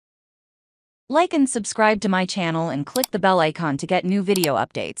Like and subscribe to my channel and click the bell icon to get new video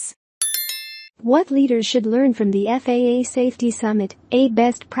updates. What leaders should learn from the FAA Safety Summit. A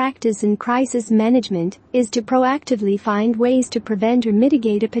best practice in crisis management is to proactively find ways to prevent or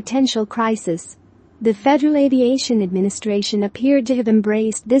mitigate a potential crisis. The Federal Aviation Administration appeared to have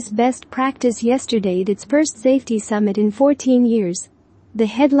embraced this best practice yesterday at its first safety summit in 14 years. The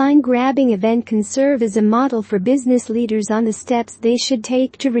headline-grabbing event can serve as a model for business leaders on the steps they should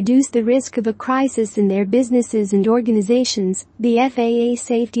take to reduce the risk of a crisis in their businesses and organizations. The FAA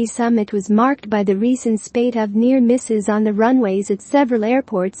Safety Summit was marked by the recent spate of near misses on the runways at several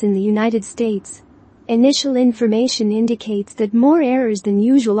airports in the United States. Initial information indicates that more errors than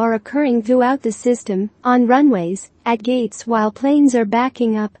usual are occurring throughout the system, on runways, at gates while planes are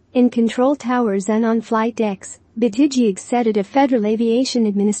backing up, in control towers and on flight decks, Buttigieg said at a Federal Aviation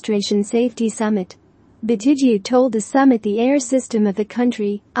Administration Safety Summit. Buttigieg told the summit the air system of the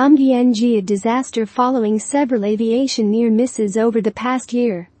country underwent a disaster following several aviation near misses over the past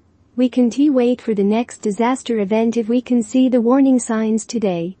year. We can't wait for the next disaster event if we can see the warning signs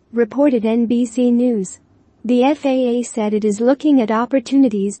today, reported NBC News. The FAA said it is looking at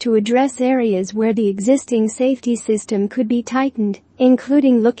opportunities to address areas where the existing safety system could be tightened,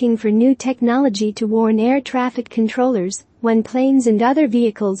 including looking for new technology to warn air traffic controllers when planes and other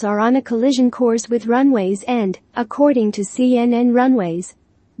vehicles are on a collision course with runways and, according to CNN Runways,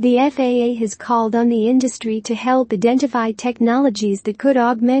 the FAA has called on the industry to help identify technologies that could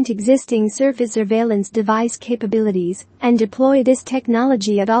augment existing surface surveillance device capabilities and deploy this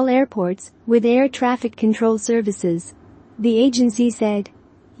technology at all airports with air traffic control services. The agency said.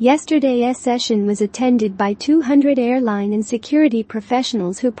 Yesterday's session was attended by 200 airline and security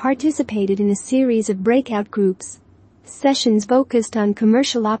professionals who participated in a series of breakout groups. Sessions focused on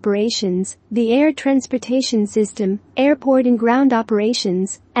commercial operations, the air transportation system, airport and ground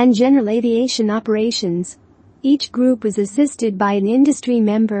operations, and general aviation operations. Each group was assisted by an industry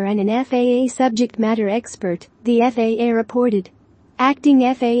member and an FAA subject matter expert, the FAA reported. Acting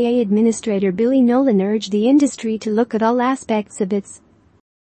FAA Administrator Billy Nolen urged the industry to look at all aspects of its